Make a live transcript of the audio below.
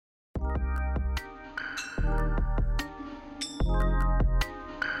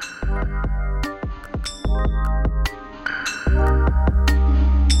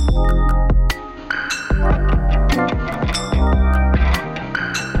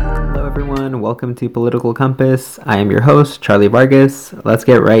everyone. Welcome to Political Compass. I am your host, Charlie Vargas. Let's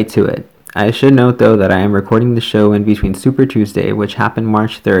get right to it. I should note, though, that I am recording the show in between Super Tuesday, which happened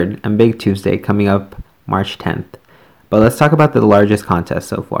March 3rd, and Big Tuesday, coming up March 10th. But let's talk about the largest contest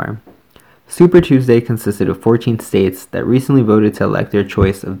so far. Super Tuesday consisted of 14 states that recently voted to elect their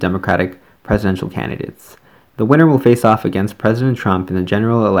choice of Democratic presidential candidates. The winner will face off against President Trump in the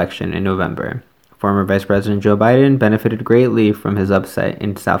general election in November. Former Vice President Joe Biden benefited greatly from his upset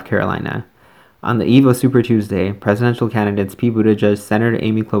in South Carolina. On the eve of Super Tuesday, presidential candidates Pete Buttigieg, Senator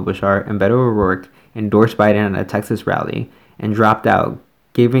Amy Klobuchar, and Beto O'Rourke endorsed Biden at a Texas rally and dropped out,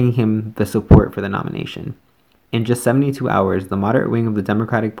 giving him the support for the nomination. In just 72 hours, the moderate wing of the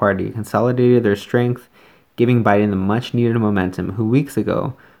Democratic Party consolidated their strength, giving Biden the much-needed momentum who weeks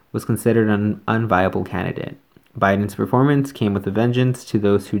ago was considered an unviable candidate. Biden's performance came with a vengeance to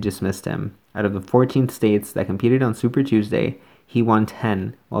those who dismissed him. Out of the 14 states that competed on Super Tuesday, he won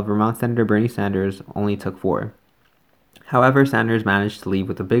 10, while Vermont Senator Bernie Sanders only took 4. However, Sanders managed to leave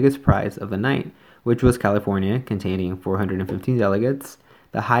with the biggest prize of the night, which was California, containing 415 delegates,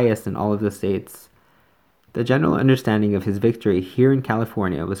 the highest in all of the states. The general understanding of his victory here in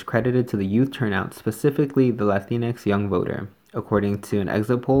California was credited to the youth turnout, specifically the Latinx young voter. According to an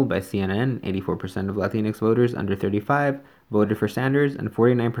exit poll by CNN, 84% of Latinx voters under 35 voted for Sanders, and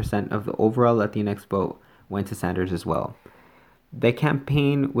 49% of the overall Latinx vote went to Sanders as well. The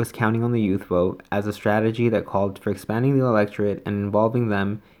campaign was counting on the youth vote as a strategy that called for expanding the electorate and involving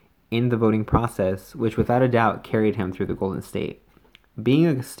them in the voting process, which without a doubt carried him through the Golden State. Being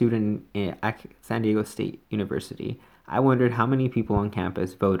a student at San Diego State University, I wondered how many people on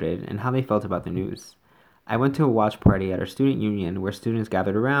campus voted and how they felt about the news. I went to a watch party at our student union where students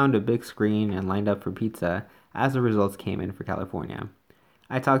gathered around a big screen and lined up for pizza as the results came in for California.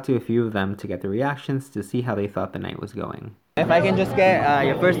 I talked to a few of them to get their reactions to see how they thought the night was going. If I can just get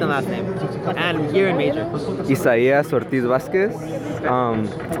your first and last name and year and major. Isaías Ortiz Vázquez.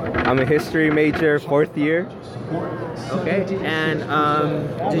 I'm a history major, 4th year. Okay, and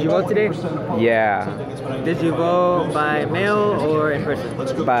did you vote today? Yeah. Did you vote by mail or in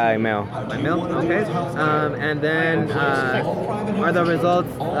person? By mail. By mail, okay. And then are the results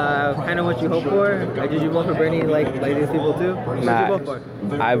kind of what you hoped for? Did you vote for Bernie like these people too? What did you vote for?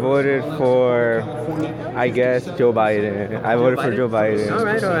 I voted for, I guess, Joe Biden. I voted for Joe Biden. All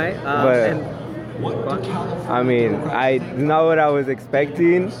right. I mean, not what I was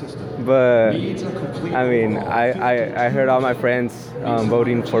expecting, but I mean, I heard all my friends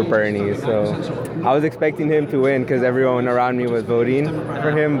voting for Bernie, so I was expecting him to win because everyone around me was voting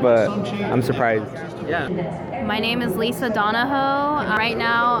for him, but I'm surprised. Yeah. My name is Lisa Donahoe. Right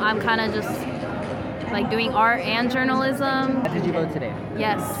now, I'm kind of just like doing art and journalism. Did you vote today?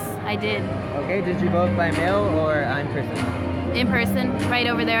 Yes, I did. Okay, did you vote by mail or in person? In person, right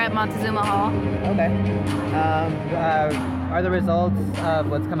over there at Montezuma Hall. Okay. Are the results of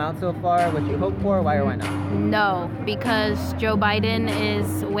what's come out so far what you hoped for? Why or why not? No, because Joe Biden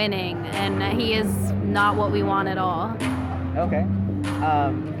is winning, and he is not what we want at all. Okay.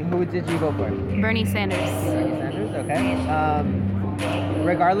 Who did you vote for? Bernie Sanders. Bernie Sanders, okay.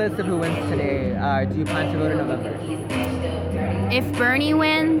 Regardless of who wins today, do you plan to vote in November? If Bernie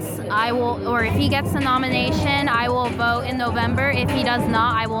wins, I will, or if he gets the nomination, I will vote in November. If he does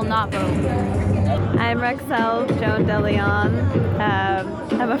not, I will not vote. I'm Rexel Joan DeLeon.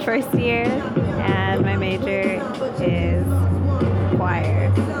 I'm a first year, and my major is choir,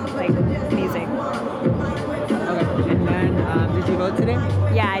 like music. Okay, and then did you vote today?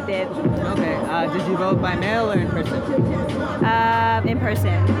 Yeah, I did. Okay, did you vote by mail or in person? In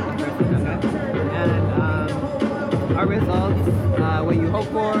person. Okay. And are results what you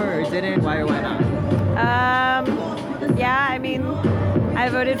hoped for or didn't? Why or why not? Yeah, I mean, I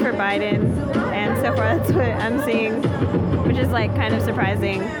voted for Biden, and so far that's what I'm seeing, which is like kind of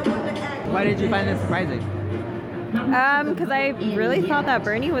surprising. Why did you find this surprising? Because I really thought that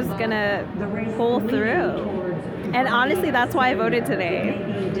Bernie was gonna pull through. And honestly, that's why I voted today.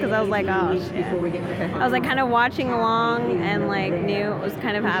 Because I was like, oh shit. I was like kind of watching along and like knew what was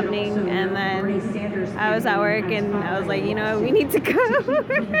kind of happening. And then I was at work and I was like, you know, we need to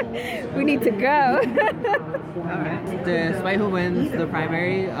go. We need to go. Alright. Despite who wins the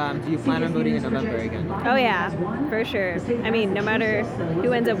primary, do you plan on voting in November again? Oh yeah, for sure. I mean, no matter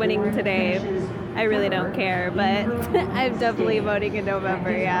who ends up winning today, I really don't care, but I'm definitely voting in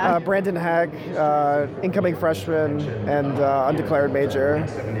November, yeah. Brandon Hagg, incoming freshman and undeclared major.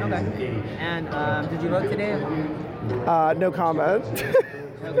 Okay. And did you vote today? No comment.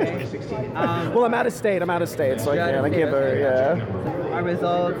 Okay. Well, I'm out of state, so I can't vote, yeah. our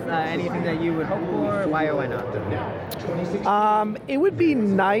results? Anything that you would hope for? Why or why not? It would be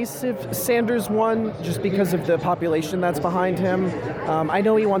nice if Sanders won, just because of the population that's behind him. I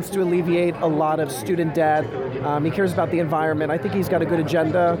know he wants to alleviate a lot of student debt. He cares about the environment. I think he's got a good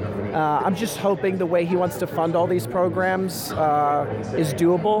agenda. I'm just hoping the way he wants to fund all these programs is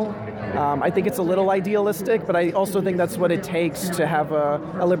doable. I think it's a little idealistic, but I also think that's what it takes to have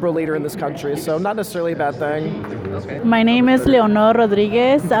a liberal leader in this country. So not necessarily a bad thing. My name is Leonor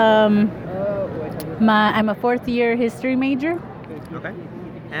Rodriguez. I'm a fourth-year history major. Okay.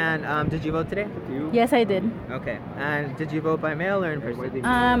 And did you vote today? Yes, I did. Okay. And did you vote by mail or in person?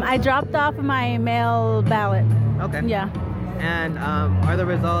 I dropped off my mail ballot. Okay. Yeah. And are the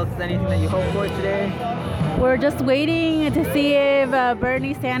results anything that you hope for today? We're just waiting to see if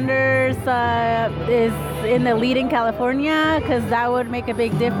Bernie Sanders is in the lead in California, because that would make a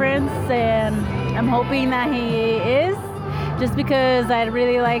big difference. And I'm hoping that he is, just because I'd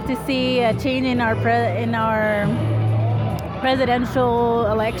really like to see a change in our presidential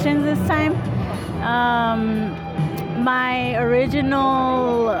elections this time. My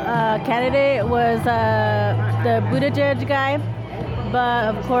original candidate was the Buttigieg guy,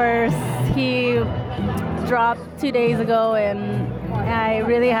 but of course he dropped 2 days ago, and I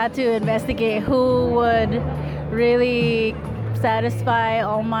really had to investigate who would really satisfy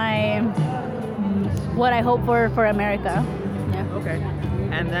all what I hope for America. Yeah. Okay.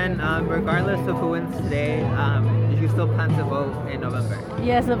 And then, regardless of who wins today, you still plan to vote in November?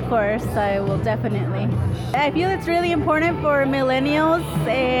 Yes, of course, I will definitely. I feel it's really important for millennials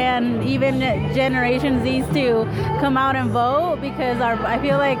and even Generation Z's to come out and vote, because I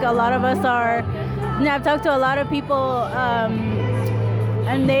feel like a lot of us are. I've talked to a lot of people,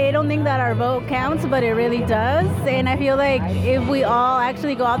 and they don't think that our vote counts, but it really does. And I feel like if we all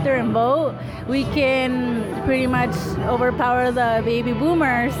actually go out there and vote, we can pretty much overpower the baby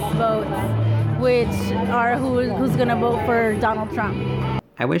boomers' votes, which are who's going to vote for Donald Trump.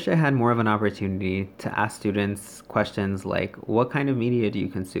 I wish I had more of an opportunity to ask students questions like, what kind of media do you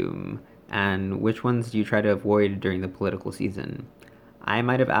consume? And which ones do you try to avoid during the political season? I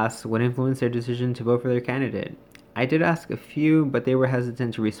might have asked what influenced their decision to vote for their candidate. I did ask a few, but they were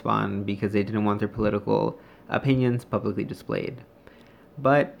hesitant to respond because they didn't want their political opinions publicly displayed.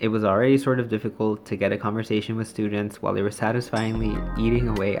 But it was already sort of difficult to get a conversation with students while they were satisfyingly eating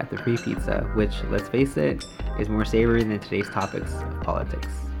away at the free pizza, which, let's face it, is more savory than today's topics of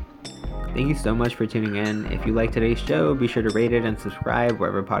politics. Thank you so much for tuning in. If you like today's show, be sure to rate it and subscribe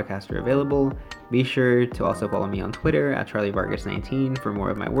wherever podcasts are available. Be sure to also follow me on Twitter at CharlieVargas19 for more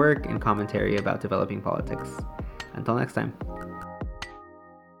of my work and commentary about developing politics. Until next time.